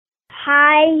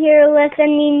Hi, you're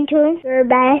listening to Your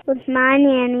Best with my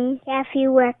nanny, Kathy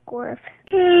Weckworth.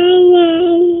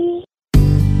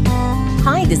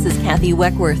 Hi, this is Kathy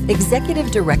Weckworth, Executive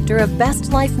Director of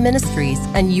Best Life Ministries,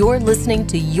 and you're listening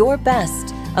to Your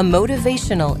Best, a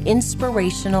motivational,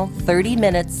 inspirational 30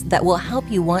 minutes that will help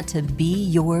you want to be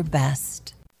your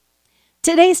best.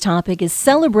 Today's topic is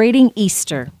celebrating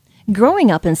Easter. Growing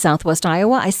up in Southwest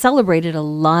Iowa, I celebrated a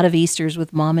lot of Easters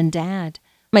with Mom and Dad.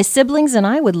 My siblings and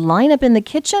I would line up in the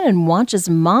kitchen and watch as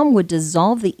Mom would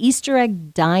dissolve the Easter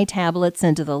egg dye tablets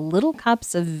into the little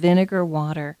cups of vinegar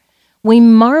water. We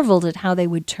marveled at how they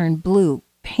would turn blue,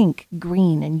 pink,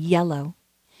 green, and yellow.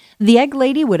 The egg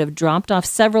lady would have dropped off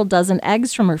several dozen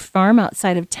eggs from her farm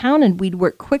outside of town, and we'd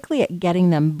work quickly at getting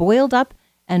them boiled up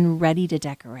and ready to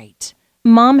decorate.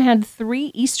 Mom had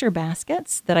 3 Easter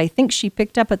baskets that I think she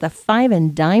picked up at the 5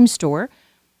 and dime store,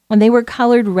 and they were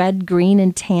colored red, green,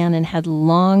 and tan and had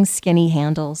long, skinny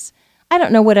handles. I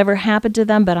don't know whatever happened to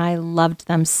them, but I loved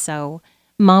them so.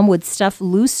 Mom would stuff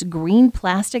loose green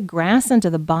plastic grass into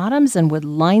the bottoms and would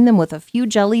line them with a few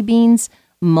jelly beans,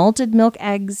 malted milk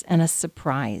eggs, and a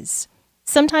surprise.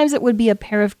 Sometimes it would be a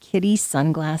pair of kitty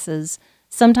sunglasses.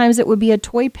 Sometimes it would be a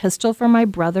toy pistol for my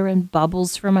brother and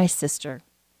bubbles for my sister.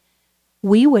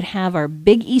 We would have our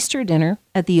big Easter dinner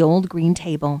at the old green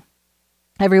table.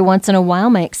 Every once in a while,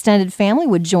 my extended family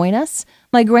would join us,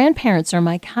 my grandparents or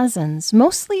my cousins.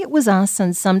 Mostly it was us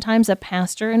and sometimes a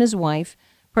pastor and his wife,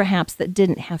 perhaps that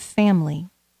didn't have family.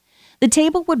 The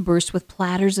table would burst with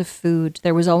platters of food.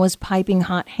 There was always piping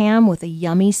hot ham with a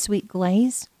yummy sweet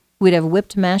glaze. We'd have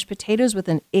whipped mashed potatoes with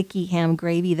an icky ham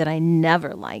gravy that I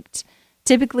never liked.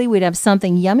 Typically, we'd have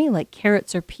something yummy like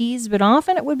carrots or peas, but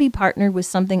often it would be partnered with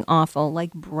something awful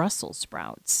like Brussels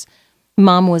sprouts.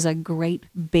 Mom was a great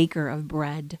baker of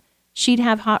bread. She'd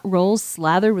have hot rolls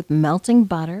slathered with melting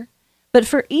butter, but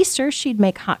for Easter, she'd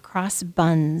make hot cross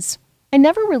buns. I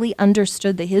never really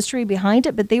understood the history behind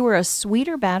it, but they were a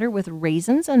sweeter batter with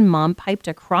raisins, and Mom piped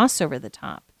a cross over the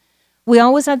top. We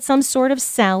always had some sort of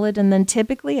salad and then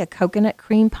typically a coconut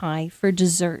cream pie for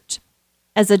dessert.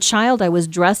 As a child, I was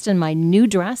dressed in my new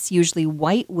dress, usually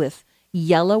white with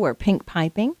yellow or pink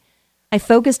piping. I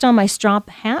focused on my straw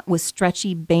hat with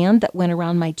stretchy band that went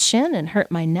around my chin and hurt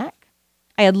my neck.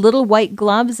 I had little white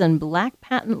gloves and black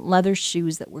patent leather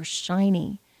shoes that were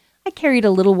shiny. I carried a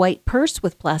little white purse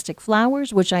with plastic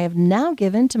flowers, which I have now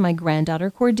given to my granddaughter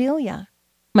Cordelia.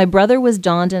 My brother was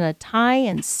donned in a tie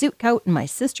and suit coat, and my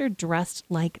sister dressed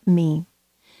like me.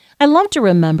 I love to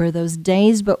remember those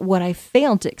days, but what I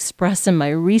failed to express in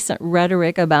my recent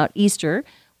rhetoric about Easter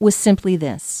was simply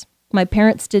this. My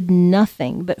parents did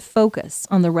nothing but focus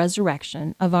on the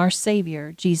resurrection of our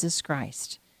Savior, Jesus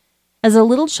Christ. As a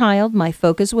little child, my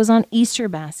focus was on Easter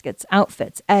baskets,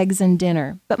 outfits, eggs, and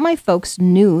dinner, but my folks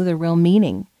knew the real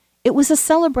meaning. It was a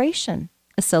celebration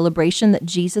that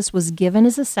Jesus was given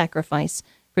as a sacrifice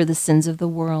for the sins of the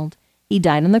world. He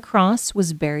died on the cross,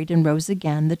 was buried, and rose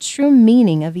again. The true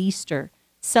meaning of Easter,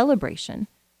 celebration.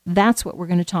 That's what we're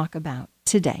going to talk about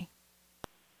today.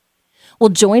 Well,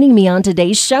 joining me on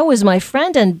today's show is my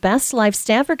friend and Best Life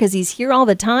staffer, because he's here all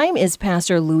the time, is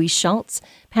Pastor Louis Schultz.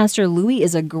 Pastor Louis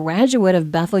is a graduate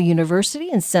of Bethel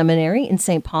University and Seminary in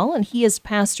St. Paul, and he has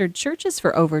pastored churches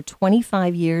for over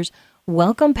 25 years.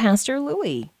 Welcome, Pastor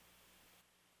Louis.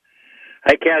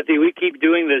 Hi, Kathy. We keep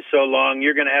doing this so long,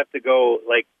 you're going to have to go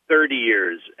like 30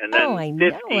 years and then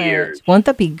 50 years. Won't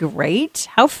that be great?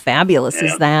 How fabulous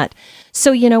is that?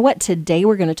 So you know what? Today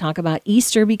we're going to talk about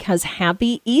Easter because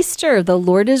happy Easter. The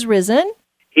Lord is risen.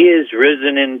 He is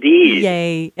risen indeed.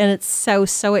 Yay. And it's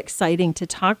so exciting to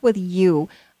talk with you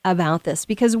about this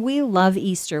because we love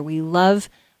Easter. We love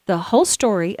the whole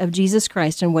story of Jesus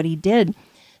Christ and what he did.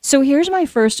 So here's my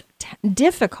first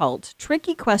difficult,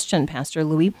 tricky question, Pastor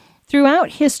Louis.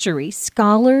 Throughout history,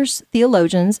 scholars,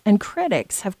 theologians, and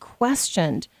critics have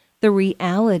questioned the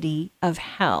reality of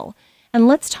hell. And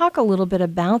let's talk a little bit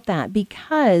about that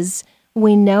because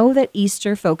we know that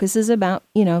Easter focuses about,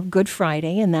 Good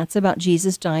Friday, and that's about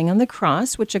Jesus dying on the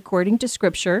cross, which according to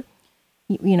Scripture,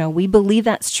 we believe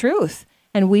that's truth.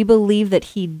 And we believe that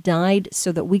he died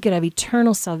so that we could have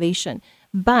eternal salvation.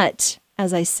 But,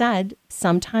 as I said,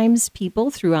 sometimes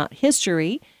people throughout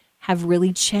history have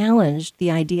really challenged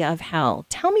the idea of hell.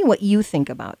 Tell me what you think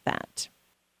about that.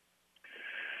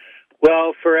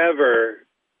 Well, forever,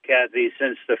 Kathy,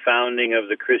 since the founding of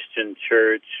the Christian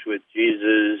church with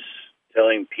Jesus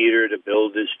telling Peter to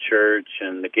build his church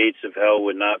and the gates of hell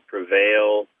would not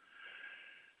prevail,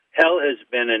 hell has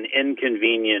been an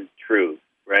inconvenient truth,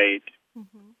 right?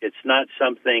 Mm-hmm. It's not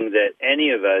something that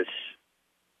any of us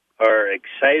are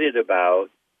excited about.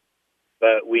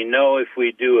 But we know if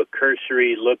we do a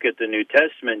cursory look at the New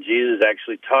Testament, Jesus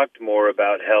actually talked more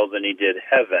about hell than he did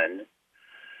heaven.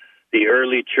 The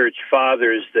early church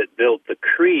fathers that built the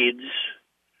creeds,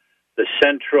 the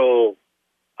central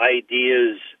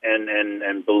ideas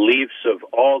and beliefs of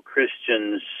all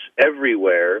Christians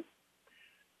everywhere,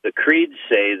 the creeds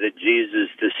say that Jesus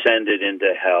descended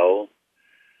into hell.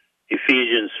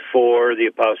 Ephesians 4, the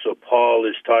Apostle Paul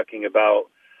is talking about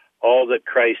all that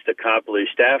Christ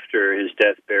accomplished after his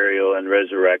death, burial, and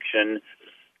resurrection,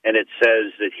 and it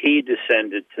says that he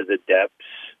descended to the depths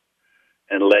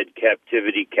and led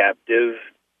captivity captive.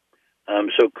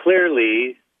 So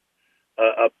clearly,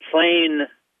 a plain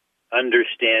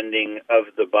understanding of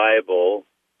the Bible,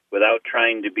 without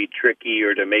trying to be tricky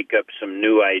or to make up some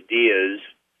new ideas,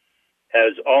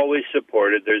 has always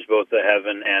supported there's both a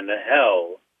heaven and a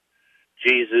hell.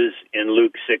 Jesus, in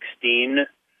Luke 16,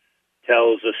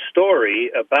 tells a story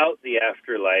about the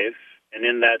afterlife, and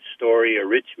in that story, a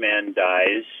rich man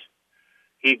dies.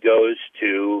 He goes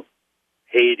to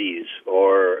Hades,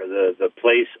 or the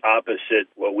place opposite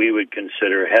what we would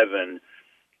consider heaven.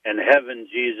 And heaven,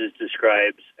 Jesus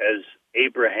describes as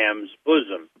Abraham's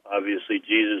bosom. Obviously,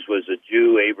 Jesus was a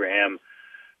Jew. Abraham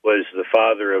was the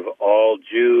father of all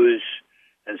Jews.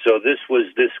 And so this was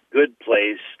this good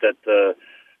place that the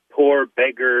poor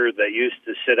beggar that used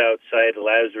to sit outside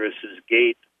Lazarus's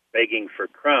gate begging for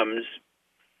crumbs,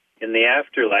 in the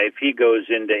afterlife, he goes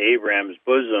into Abraham's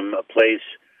bosom, a place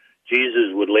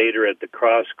Jesus would later at the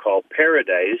cross call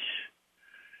paradise,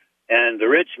 and the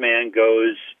rich man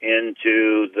goes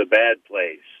into the bad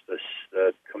place,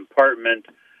 the compartment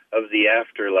of the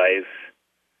afterlife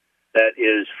that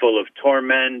is full of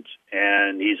torment,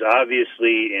 and he's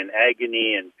obviously in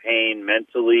agony and pain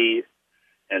mentally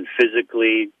and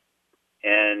physically,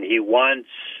 and he wants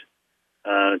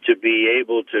to be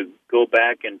able to go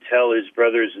back and tell his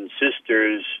brothers and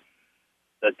sisters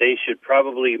that they should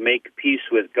probably make peace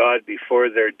with God before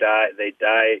they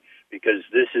die, because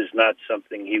this is not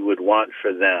something he would want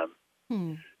for them.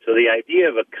 So the idea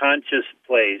of a conscious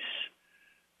place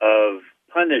of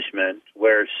punishment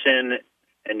where sin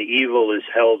and evil is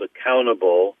held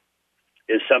accountable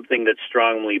is something that's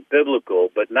strongly biblical.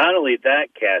 But not only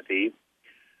that, Kathy,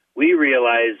 we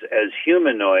realize as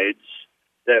humanoids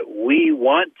that we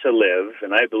want to live,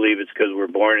 and I believe it's because we're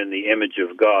born in the image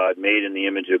of God, made in the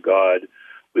image of God.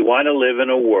 We want to live in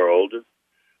a world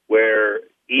where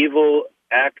evil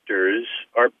actors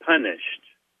are punished.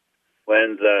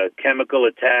 When the chemical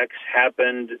attacks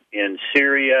happened in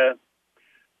Syria,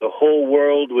 the whole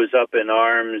world was up in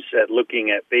arms at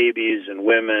looking at babies and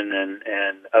women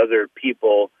and other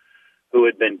people who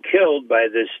had been killed by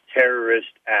this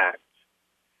terrorist act.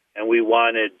 And we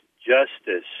wanted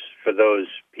justice for those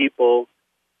people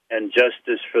and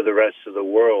justice for the rest of the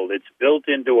world. It's built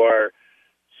into our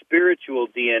spiritual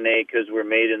DNA because we're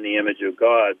made in the image of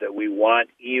God that we want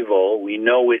evil. We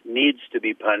know it needs to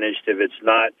be punished. If it's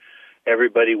not,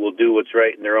 everybody will do what's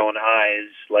right in their own eyes,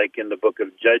 like in the book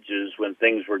of Judges when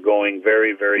things were going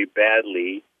very, very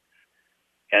badly.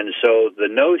 And so the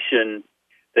notion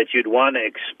that you'd want to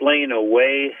explain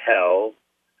away hell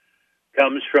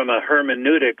comes from a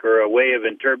hermeneutic or a way of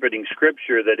interpreting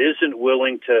Scripture that isn't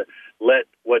willing to let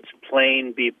what's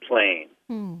plain be plain.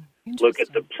 Look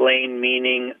at the plain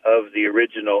meaning of the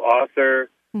original author,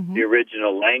 the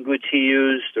original language he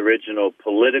used, original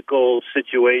political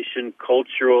situation,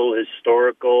 cultural,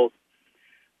 historical.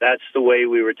 That's the way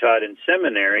we were taught in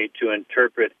seminary to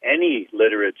interpret any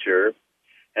literature,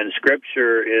 and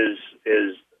Scripture is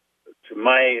to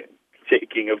my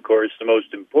taking, of course, the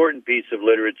most important piece of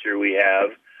literature we have,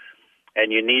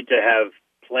 and you need to have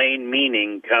plain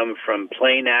meaning come from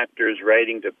plain actors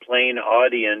writing to plain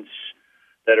audience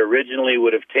that originally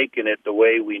would have taken it the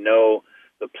way we know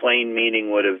the plain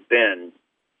meaning would have been.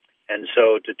 And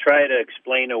so to try to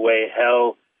explain away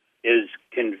hell is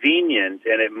convenient,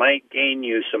 and it might gain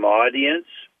you some audience,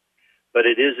 but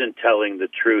it isn't telling the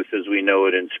truth as we know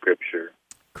it in Scripture.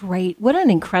 Great. What an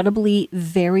incredibly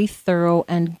very thorough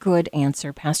and good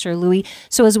answer, Pastor Louis.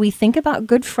 So as we think about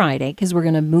Good Friday, because we're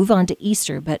going to move on to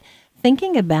Easter, but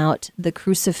thinking about the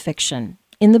crucifixion,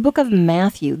 in the book of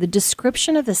Matthew, the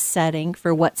description of the setting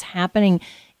for what's happening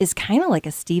is kind of like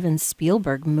a Steven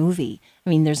Spielberg movie. I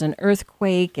mean, there's an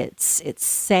earthquake, it's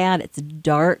sad, it's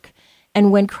dark.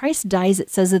 And when Christ dies,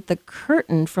 it says that the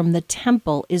curtain from the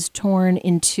temple is torn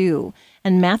in two.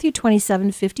 And Matthew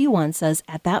 27:51 says,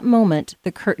 at that moment,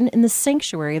 the curtain in the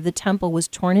sanctuary of the temple was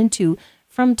torn in two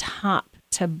from top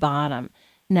to bottom.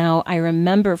 Now, I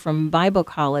remember from Bible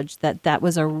college that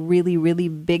was a really, really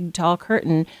big, tall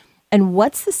curtain. And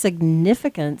what's the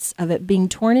significance of it being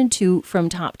torn in two from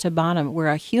top to bottom, where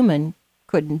a human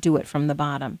couldn't do it from the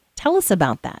bottom. Tell us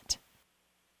about that.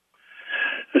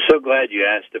 I'm so glad you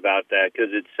asked about that, because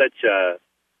it's such a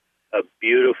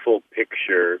beautiful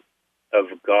picture of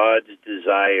God's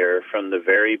desire from the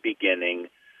very beginning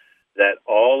that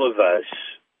all of us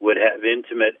would have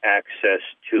intimate access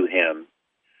to him.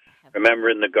 Remember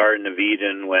in the Garden of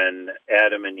Eden when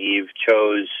Adam and Eve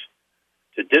chose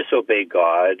to disobey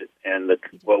God, and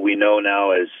what we know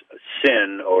now as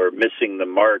sin or missing the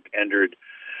mark entered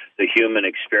the human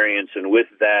experience, and with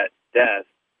that, death.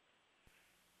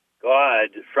 God,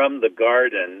 from the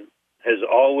garden, has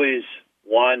always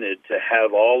wanted to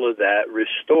have all of that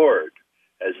restored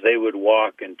as they would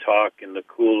walk and talk in the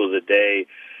cool of the day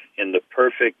in the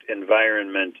perfect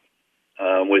environment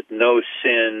with no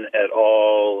sin at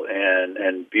all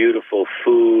and beautiful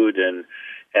food, and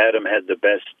Adam had the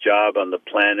best job on the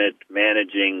planet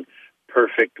managing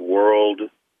perfect world.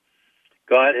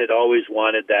 God had always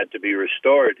wanted that to be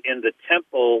restored. In the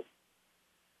temple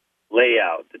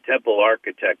layout, the temple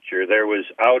architecture, there was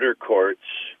outer courts,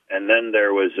 and then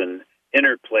there was an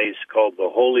inner place called the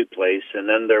holy place, and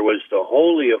then there was the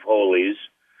Holy of Holies,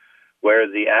 where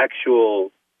the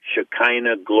actual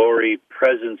Shekinah glory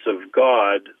presence of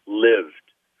God lived.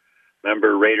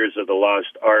 Remember Raiders of the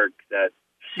Lost Ark, that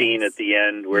scene at the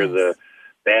end where the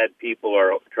bad people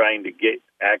are trying to get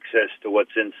access to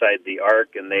what's inside the ark,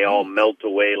 and they all melt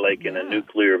away like in a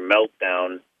nuclear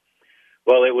meltdown.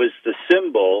 Well, it was the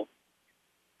symbol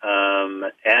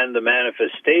and the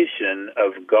manifestation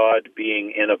of God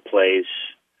being in a place.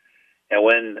 And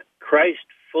when Christ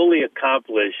fully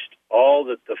accomplished all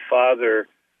that the Father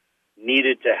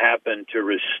needed to happen to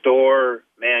restore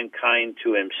mankind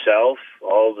to himself,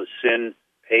 all the sin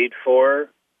paid for,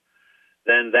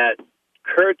 then that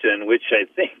curtain, which I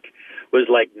think was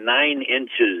like 9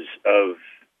 inches of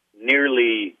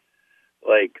nearly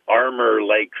like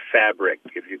armor-like fabric,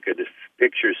 if you could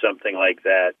picture something like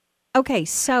that. Okay,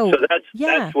 so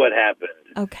that's what happened.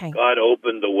 Okay. God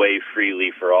opened the way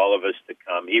freely for all of us to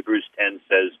come. Hebrews 10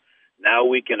 says, now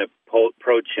we can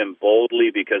approach him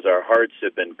boldly because our hearts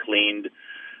have been cleaned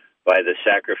by the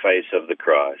sacrifice of the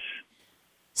cross.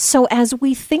 So as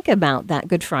we think about that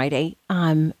Good Friday,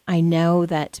 I know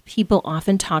that people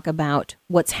often talk about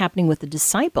what's happening with the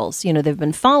disciples. You know, they've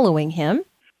been following him.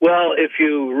 Well, if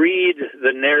you read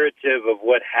the narrative of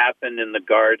what happened in the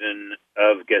Garden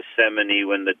of Gethsemane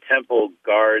when the temple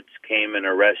guards came and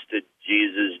arrested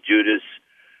Jesus, Judas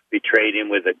betrayed him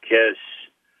with a kiss.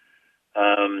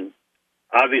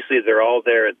 Obviously, they're all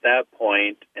there at that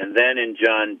point. And then in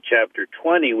John chapter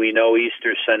 20, we know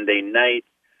Easter Sunday night,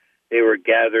 they were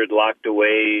gathered, locked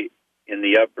away in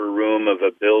the upper room of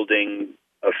a building,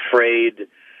 afraid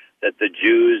that the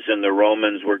Jews and the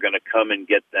Romans were going to come and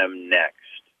get them next.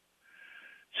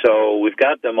 So we've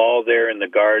got them all there in the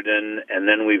garden, and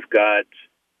then we've got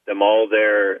them all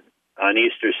there on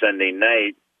Easter Sunday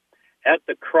night. At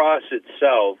the cross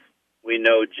itself, we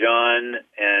know John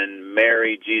and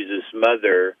Mary, Jesus'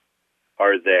 mother,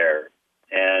 are there.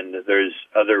 And there's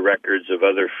other records of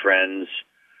other friends,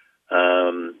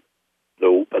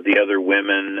 the other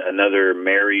women, another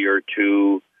Mary or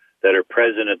two that are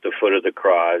present at the foot of the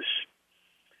cross.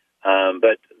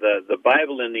 But the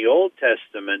Bible in the Old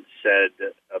Testament said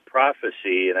a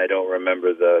prophecy, and I don't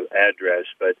remember the address,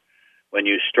 but when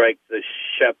you strike the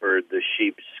shepherd, the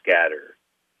sheep scatter.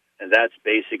 And that's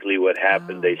basically what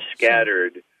happened. They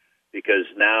scattered because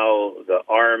now the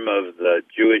arm of the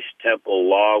Jewish temple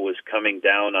law was coming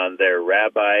down on their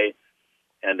rabbi,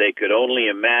 and they could only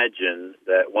imagine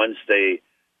that once they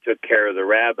took care of the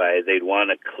rabbi, they'd want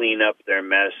to clean up their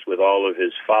mess with all of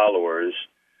his followers.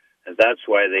 And that's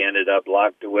why they ended up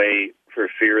locked away for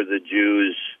fear of the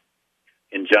Jews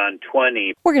in John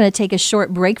 20. We're going to take a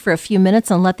short break for a few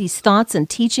minutes and let these thoughts and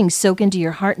teachings soak into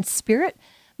your heart and spirit.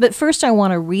 But first, I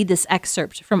want to read this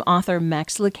excerpt from author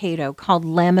Max Lucado called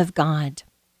Lamb of God.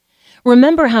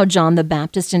 Remember how John the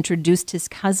Baptist introduced his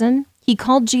cousin? He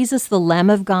called Jesus the Lamb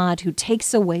of God who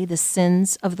takes away the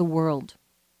sins of the world.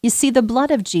 You see, the blood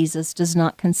of Jesus does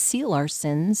not conceal our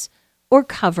sins, or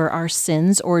cover our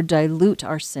sins, or dilute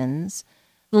our sins.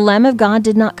 The Lamb of God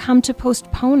did not come to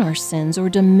postpone our sins or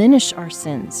diminish our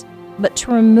sins, but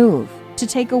to remove, to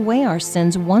take away our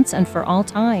sins once and for all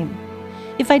time.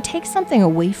 If I take something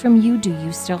away from you, do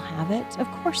you still have it? Of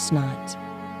course not.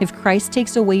 If Christ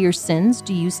takes away your sins,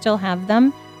 do you still have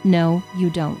them? No, you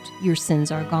don't. Your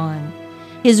sins are gone.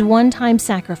 His one-time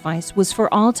sacrifice was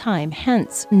for all time,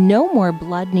 hence, no more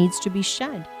blood needs to be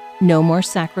shed. No more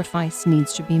sacrifice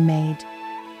needs to be made.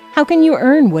 How can you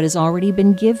earn what has already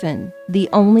been given? The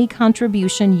only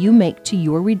contribution you make to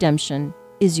your redemption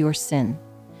is your sin.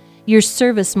 Your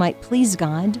service might please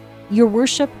God, Your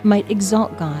worship might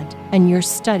exalt God, and your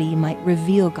study might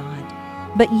reveal God.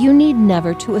 But you need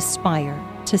never to aspire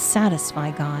to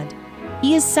satisfy God.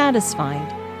 He is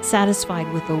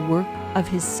satisfied with the work of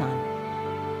His Son.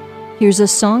 Here's a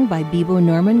song by Bebo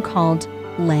Norman called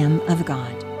Lamb of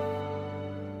God.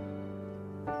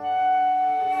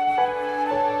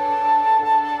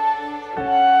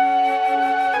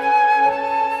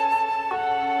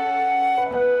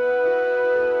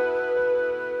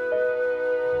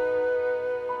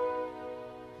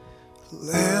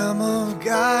 Lamb of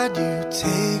God, you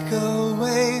take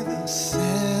away the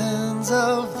sins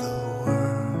of the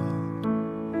world.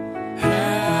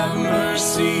 Have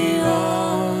mercy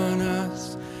on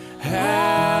us.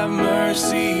 Have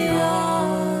mercy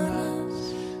on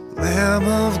us. Lamb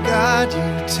of God,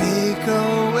 you take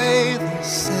away the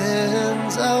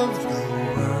sins of the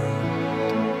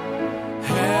world.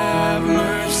 Have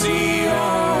mercy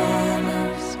on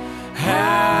us.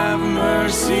 Have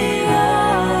mercy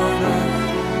on us.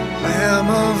 Lamb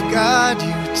of God,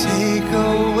 you take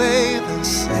away the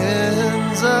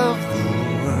sins of the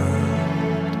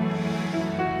world.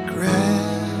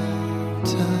 Grant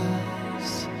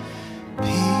us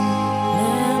peace.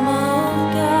 Lamb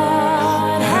of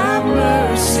God, have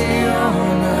mercy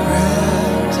on us.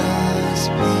 Grant us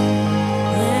peace.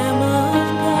 Lamb of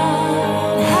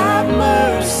God, have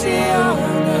mercy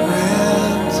on us.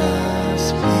 Grant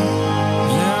us peace.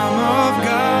 Lamb of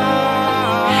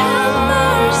God, have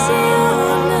mercy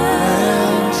on us.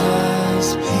 Grant us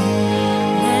peace.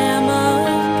 Lamb of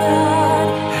God,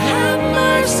 have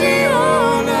mercy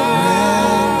on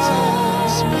us. Grant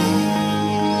us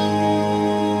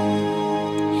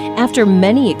peace. After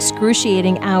many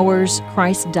excruciating hours,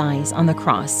 Christ dies on the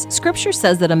cross. Scripture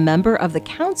says that a member of the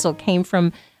council came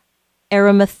from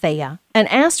Arimathea and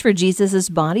asked for Jesus'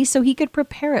 body so he could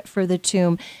prepare it for the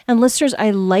tomb. And listeners,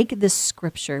 I like this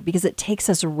scripture because it takes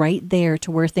us right there to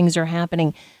where things are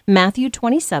happening. Matthew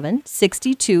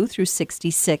 27:62 through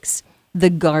 66, the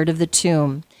guard of the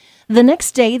tomb. The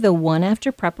next day, the one after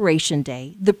preparation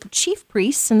day, the chief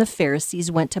priests and the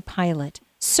Pharisees went to Pilate.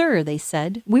 "Sir," they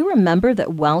said, "we remember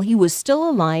that while he was still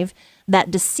alive, that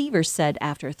deceiver said,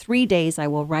 'After 3 days I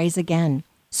will rise again.'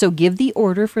 So give the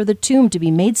order for the tomb to be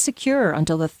made secure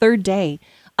until the third day.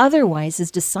 Otherwise,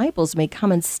 his disciples may come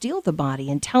and steal the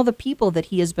body and tell the people that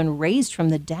he has been raised from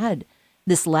the dead.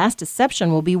 This last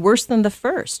deception will be worse than the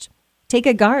first." "Take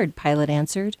a guard," Pilate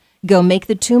answered. "Go make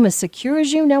the tomb as secure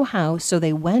as you know how." So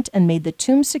they went and made the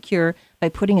tomb secure by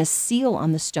putting a seal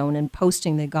on the stone and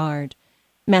posting the guard.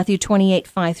 Matthew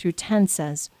 28:5 through 10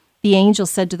 says, "The angel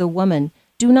said to the woman,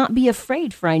 'Do not be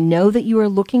afraid, for I know that you are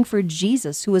looking for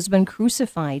Jesus who has been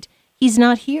crucified. He's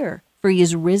not here, for he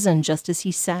is risen just as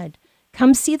he said.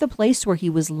 Come see the place where he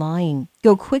was lying.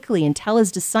 Go quickly and tell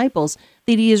his disciples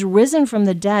that he is risen from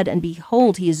the dead, and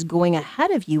behold, he is going ahead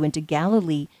of you into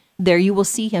Galilee. There you will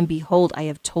see him. Behold, I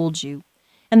have told you.'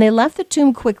 And they left the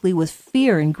tomb quickly with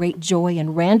fear and great joy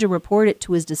and ran to report it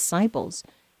to his disciples.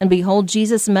 And behold,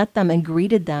 Jesus met them and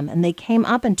greeted them, and they came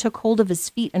up and took hold of his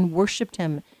feet and worshipped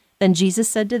him. Then Jesus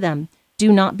said to them,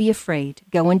 'Do not be afraid.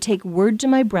 Go and take word to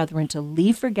my brethren to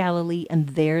leave for Galilee, and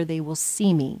there they will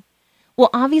see me.'"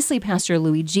 Well, obviously, Pastor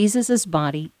Louis, Jesus'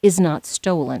 body is not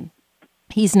stolen.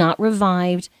 He's not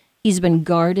revived. He's been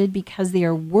guarded because they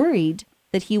are worried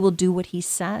that he will do what he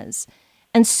says.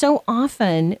 And so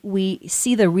often we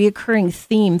see the reoccurring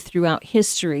theme throughout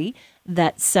history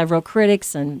that several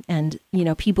critics and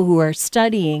people who are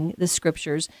studying the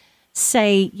scriptures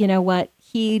say, you know what,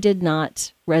 he did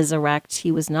not resurrect.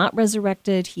 He was not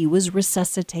resurrected. He was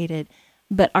resuscitated.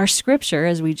 But our scripture,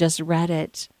 as we just read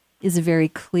it, is very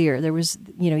clear. There was,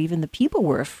 even the people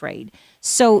were afraid.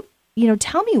 So,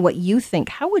 tell me what you think.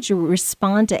 How would you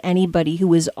respond to anybody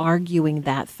who is arguing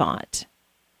that thought?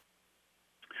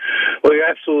 Well, you're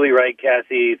absolutely right,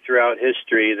 Kathy. Throughout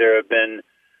history, there have been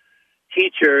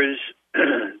teachers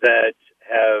that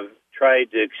have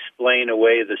tried to explain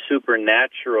away the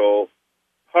supernatural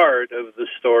part of the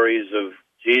stories of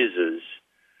Jesus.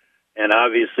 And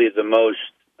obviously the most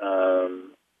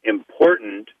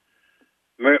important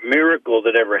miracle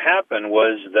that ever happened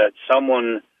was that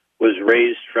someone was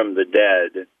raised from the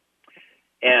dead.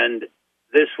 And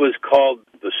this was called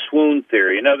the swoon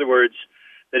theory. In other words,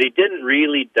 that he didn't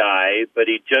really die, but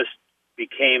he just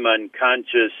became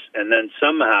unconscious and then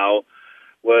somehow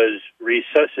was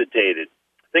resuscitated.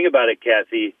 Think about it,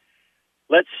 Kathy.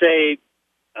 Let's say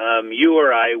you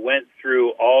or I went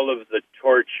through all of the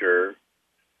torture,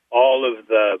 all of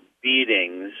the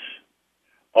beatings,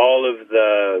 all of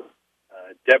the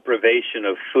deprivation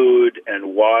of food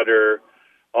and water,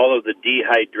 all of the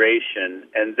dehydration,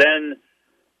 and then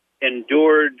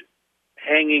endured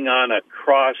hanging on a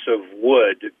cross of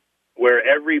wood where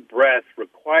every breath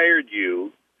required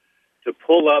you to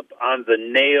pull up on the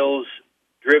nails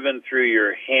driven through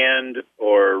your hand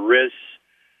or wrists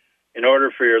in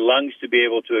order for your lungs to be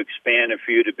able to expand and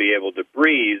for you to be able to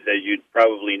breathe. As you'd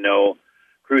probably know,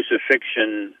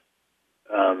 crucifixion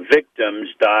victims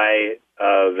die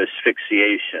of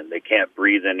asphyxiation. They can't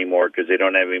breathe anymore because they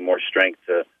don't have any more strength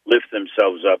to lift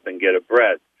themselves up and get a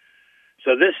breath.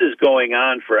 So this is going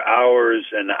on for hours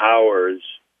and hours.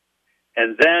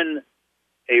 And then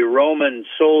a Roman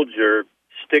soldier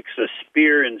sticks a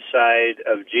spear inside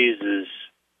of Jesus'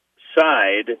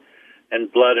 side,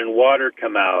 and blood and water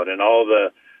come out. And all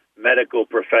the medical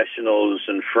professionals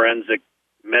and forensic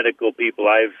medical people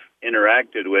I've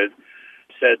interacted with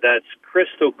said that's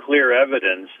crystal clear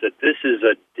evidence that this is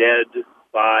a dead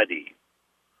body.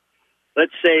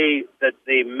 Let's say that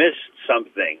they missed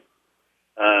something.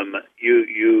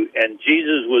 And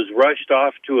Jesus was rushed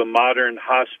off to a modern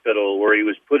hospital where he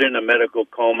was put in a medical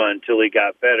coma until he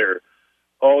got better.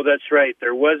 Oh, that's right.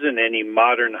 There wasn't any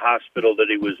modern hospital that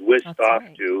he was whisked off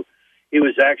to. He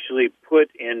was actually put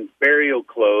in burial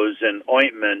clothes and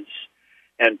ointments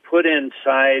and put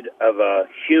inside of a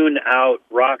hewn-out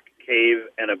rock cave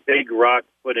and a big rock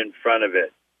put in front of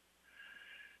it.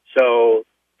 So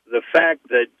the fact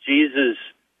that Jesus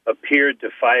appeared to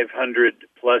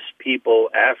 500-plus people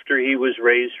after he was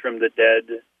raised from the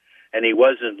dead, and he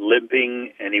wasn't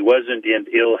limping, and he wasn't in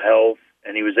ill health,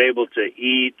 and he was able to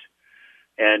eat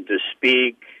and to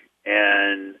speak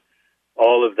and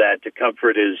all of that to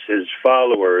comfort his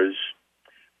followers.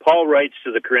 Paul writes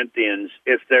to the Corinthians,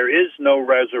 if there is no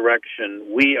resurrection,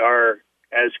 we are,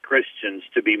 as Christians,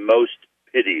 to be most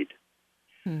pitied.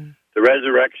 The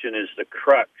resurrection is the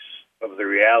crux of the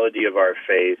reality of our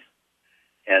faith,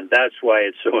 and that's why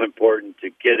it's so important to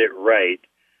get it right,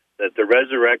 that the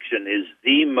resurrection is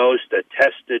the most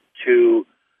attested to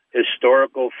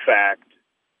historical fact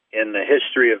in the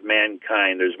history of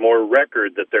mankind. There's more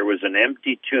record that there was an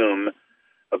empty tomb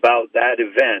about that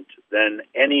event than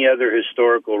any other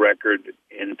historical record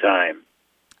in time.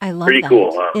 I love Pretty that.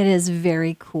 cool, huh? It is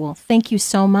very cool. Thank you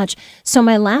so much. So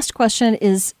my last question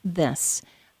is this.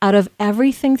 Out of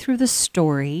everything through the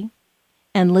story,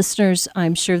 and listeners,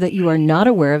 I'm sure that you are not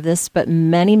aware of this, but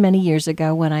many, many years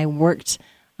ago when I worked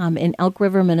in Elk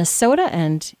River, Minnesota,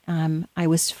 and I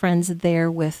was friends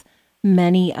there with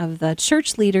many of the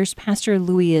church leaders. Pastor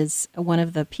Louis is one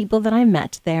of the people that I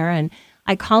met there, and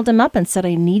I called him up and said,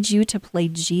 I need you to play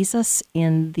Jesus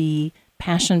in the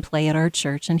Passion Play at our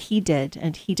church, and he did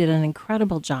an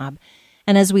incredible job.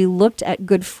 And as we looked at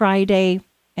Good Friday,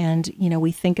 and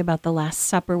we think about the Last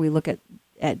Supper, we look at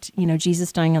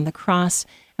Jesus dying on the cross,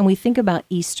 and we think about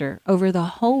Easter over the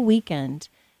whole weekend.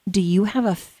 Do you have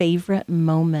a favorite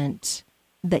moment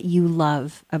that you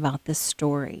love about this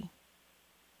story?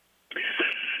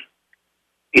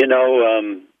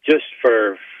 Just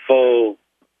for full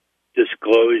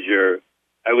disclosure,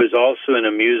 I was also in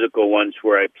a musical once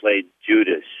where I played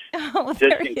Judas. Oh,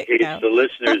 just in case the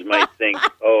listeners might think,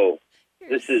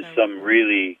 this is some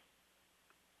really...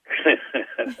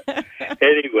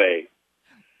 Anyway,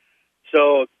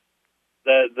 so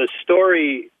the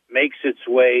story makes its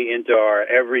way into our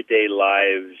everyday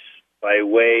lives by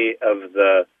way of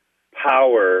the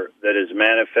power that is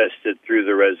manifested through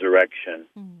the resurrection.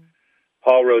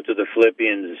 Paul wrote to the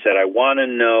Philippians and said, I want to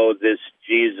know this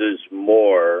Jesus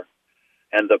more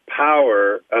and the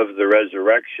power of the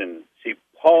resurrection. See,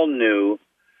 Paul knew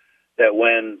that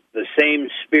when the same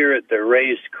Spirit that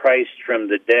raised Christ from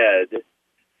the dead,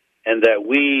 and that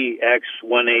we, Acts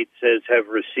 1:8 says, have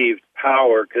received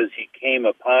power because he came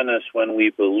upon us when we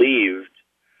believed,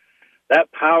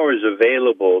 that power is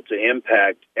available to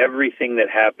impact everything that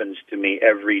happens to me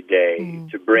every day,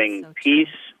 to bring peace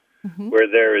where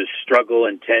there is struggle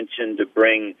and tension, to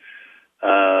bring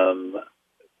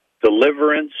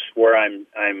deliverance where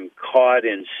I'm caught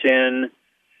in sin,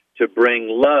 to bring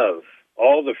love,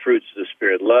 all the fruits of the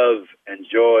Spirit, love and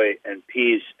joy and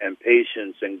peace and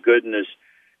patience and goodness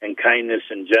and kindness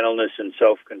and gentleness and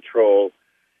self-control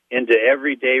into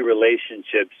everyday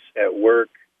relationships at work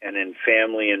and in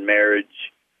family and marriage.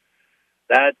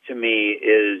 That, to me,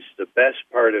 is the best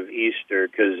part of Easter,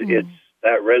 because it's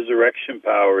that resurrection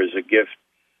power is a gift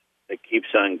that keeps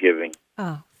on giving.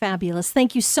 Oh, fabulous.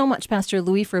 Thank you so much, Pastor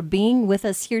Louis, for being with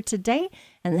us here today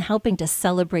and helping to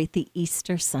celebrate the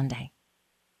Easter Sunday.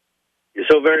 You're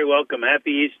so very welcome.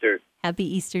 Happy Easter. Happy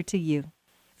Easter to you.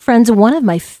 Friends, one of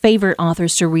my favorite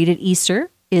authors to read at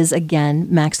Easter is, again,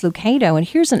 Max Lucado. And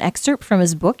here's an excerpt from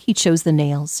his book, He Chose the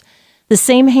Nails. The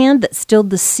same hand that stilled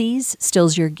the seas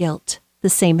stills your guilt. The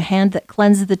same hand that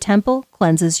cleansed the temple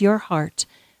cleanses your heart.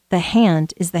 The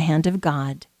hand is the hand of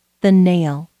God. The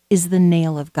nail is the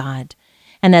nail of God.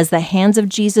 And as the hands of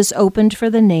Jesus opened for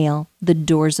the nail, the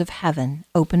doors of heaven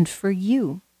opened for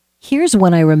you. Here's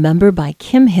When I Remember by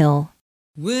Kim Hill.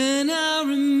 When I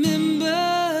remember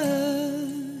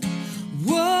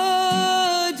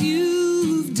what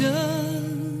you've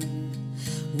done,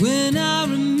 when I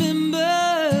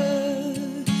remember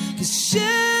the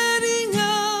shedding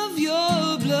of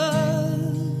your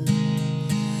blood,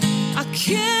 I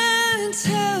can't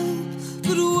help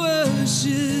but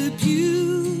worship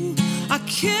you. I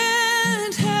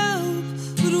can't help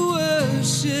but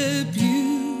worship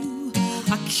you.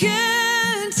 I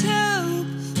can't help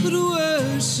but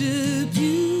worship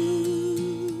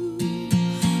you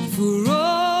for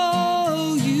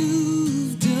all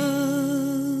you've done.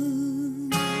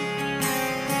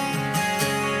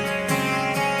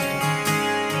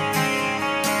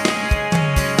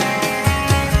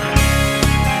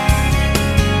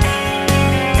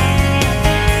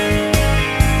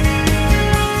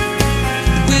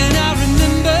 When I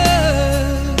remember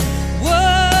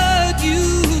what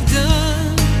you've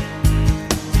done,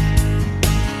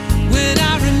 when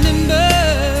I remember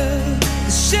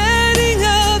the shedding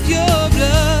of your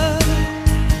blood,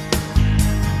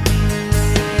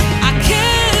 I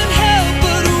can't help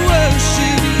but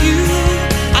worship you.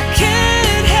 I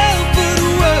can't help but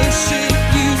worship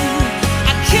you.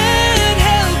 I can't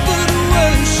help but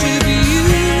worship you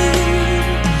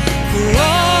for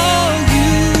all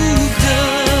you've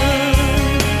done.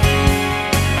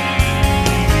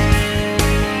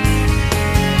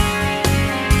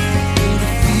 To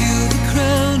feel the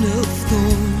crown of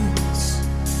thorns,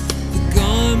 the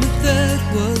garment that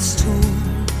was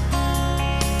torn,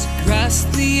 to grasp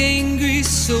the angry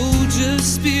soldier's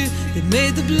spear that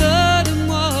made the blood and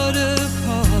water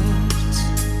part,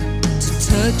 to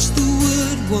touch the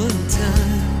wood one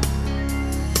time,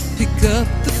 pick up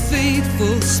the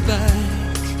fateful spike.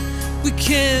 We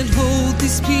can't hold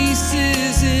these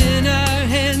pieces in our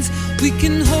hands, we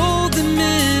can hold them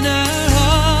in our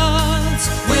hearts.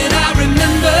 When I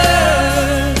remember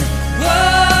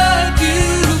what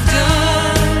you've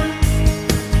done,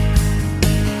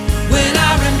 when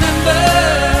I remember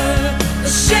the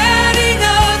shedding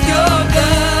of your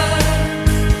blood,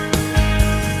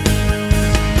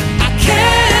 I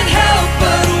can't help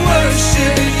but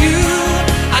worship you.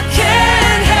 I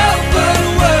can't help but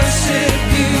worship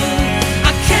you.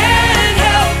 I can't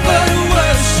help but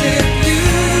worship you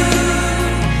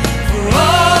for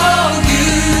all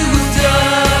you've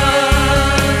done.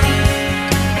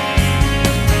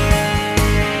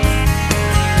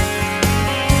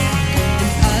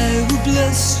 And I will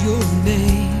bless your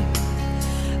name.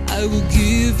 I will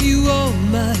give you all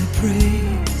my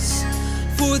praise.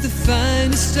 For the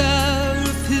finest hour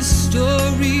of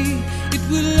history, it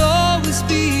will always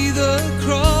be the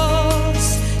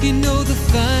cross. You know, the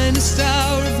finest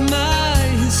hour of my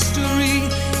history,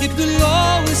 it will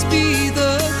always be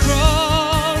the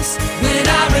cross. When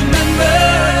I remember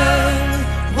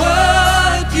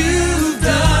what you've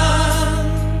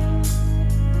done,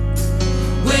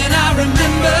 when I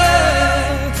remember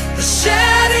the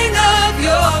shedding of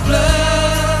your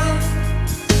blood,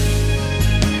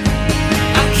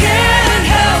 I can't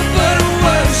help but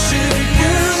worship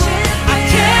you. I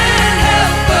can't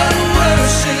help but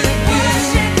worship you.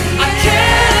 I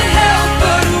can't help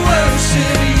but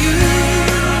worship you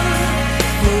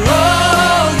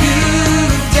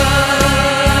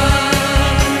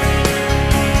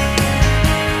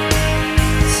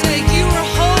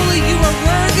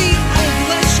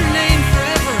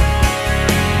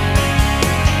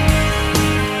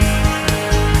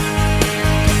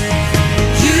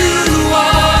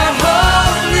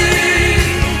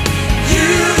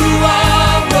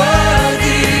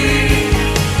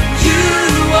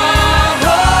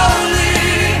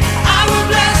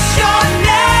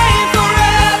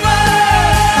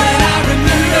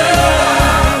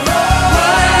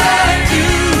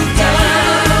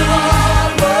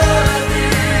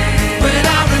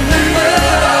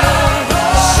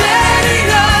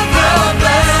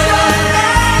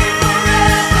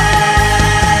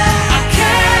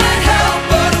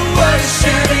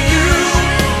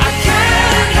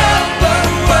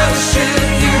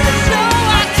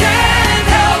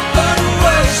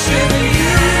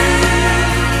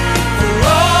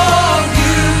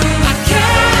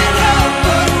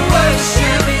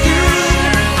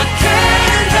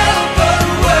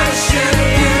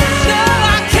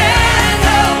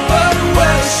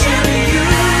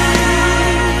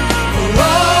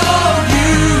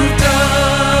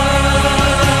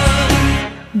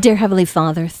Dear Heavenly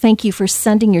Father, thank you for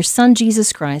sending your Son,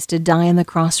 Jesus Christ, to die on the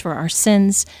cross for our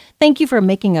sins. Thank you for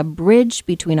making a bridge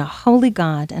between a holy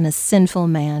God and a sinful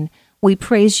man. We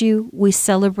praise you. We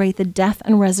celebrate the death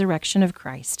and resurrection of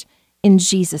Christ. In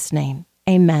Jesus' name,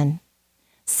 amen.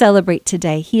 Celebrate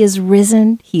today. He is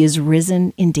risen. He is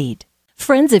risen indeed.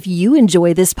 Friends, if you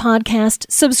enjoy this podcast,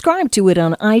 subscribe to it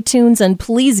on iTunes and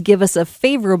please give us a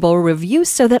favorable review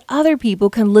so that other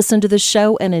people can listen to the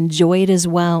show and enjoy it as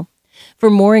well. For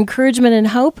more encouragement and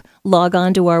hope, log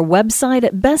on to our website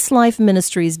at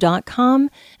bestlifeministries.com.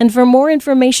 And for more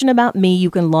information about me, you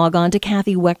can log on to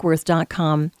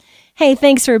kathyweckworth.com. Hey,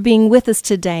 thanks for being with us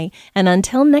today. And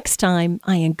until next time,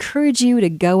 I encourage you to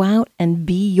go out and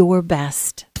be your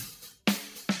best.